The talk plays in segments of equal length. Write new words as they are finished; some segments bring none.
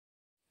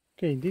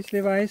Okay, this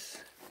device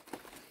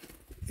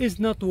is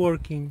not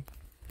working.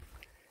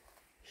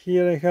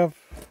 Here I have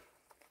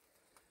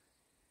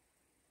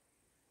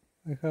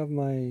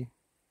my,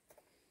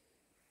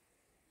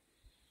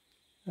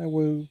 I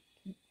will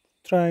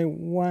try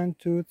 1,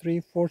 2,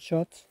 3, 4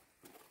 shots.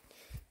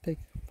 Take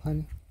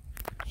honey,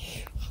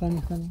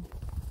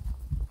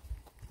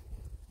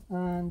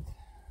 and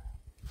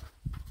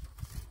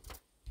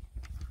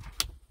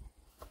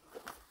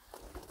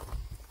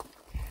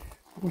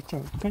watch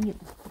out. Can you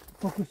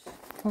focus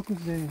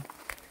the,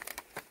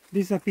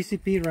 this is a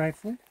PCP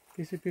rifle,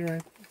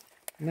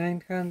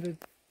 900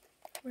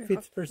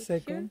 feet per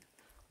second.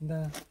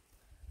 The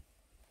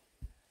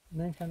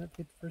 900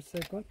 feet per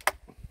second,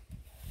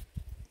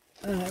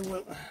 and I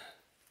will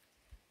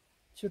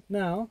shoot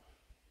now.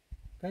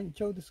 Can you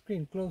show the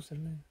screen closer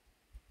now?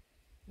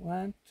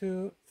 1,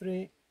 2,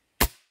 3.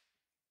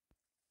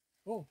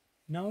 Oh,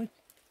 now it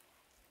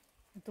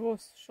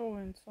was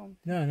showing something.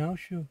 Yeah, now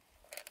show.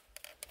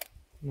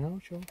 Now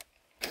show.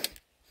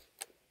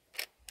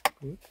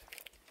 Good.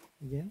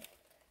 Again.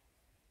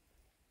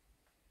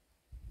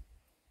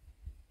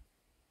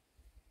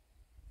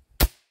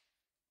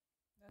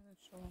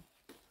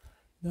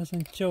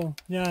 Doesn't show.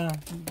 Yeah,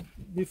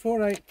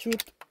 before I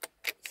shoot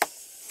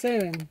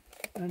 7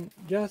 and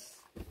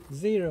just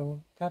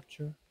 0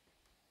 capture.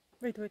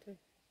 Wait.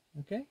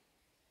 Okay.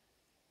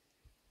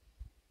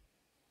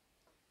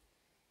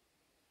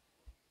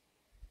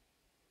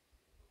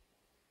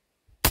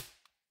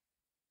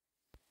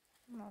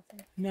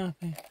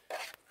 Nothing.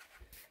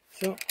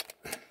 So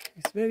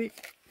it's very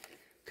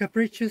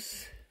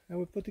capricious. I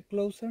will put it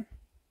closer.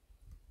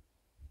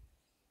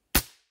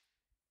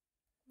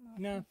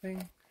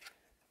 Nothing.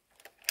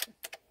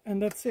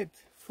 And that's it.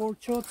 4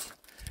 shots,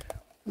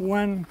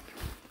 one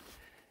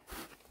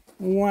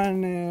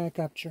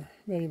capture.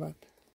 Very bad.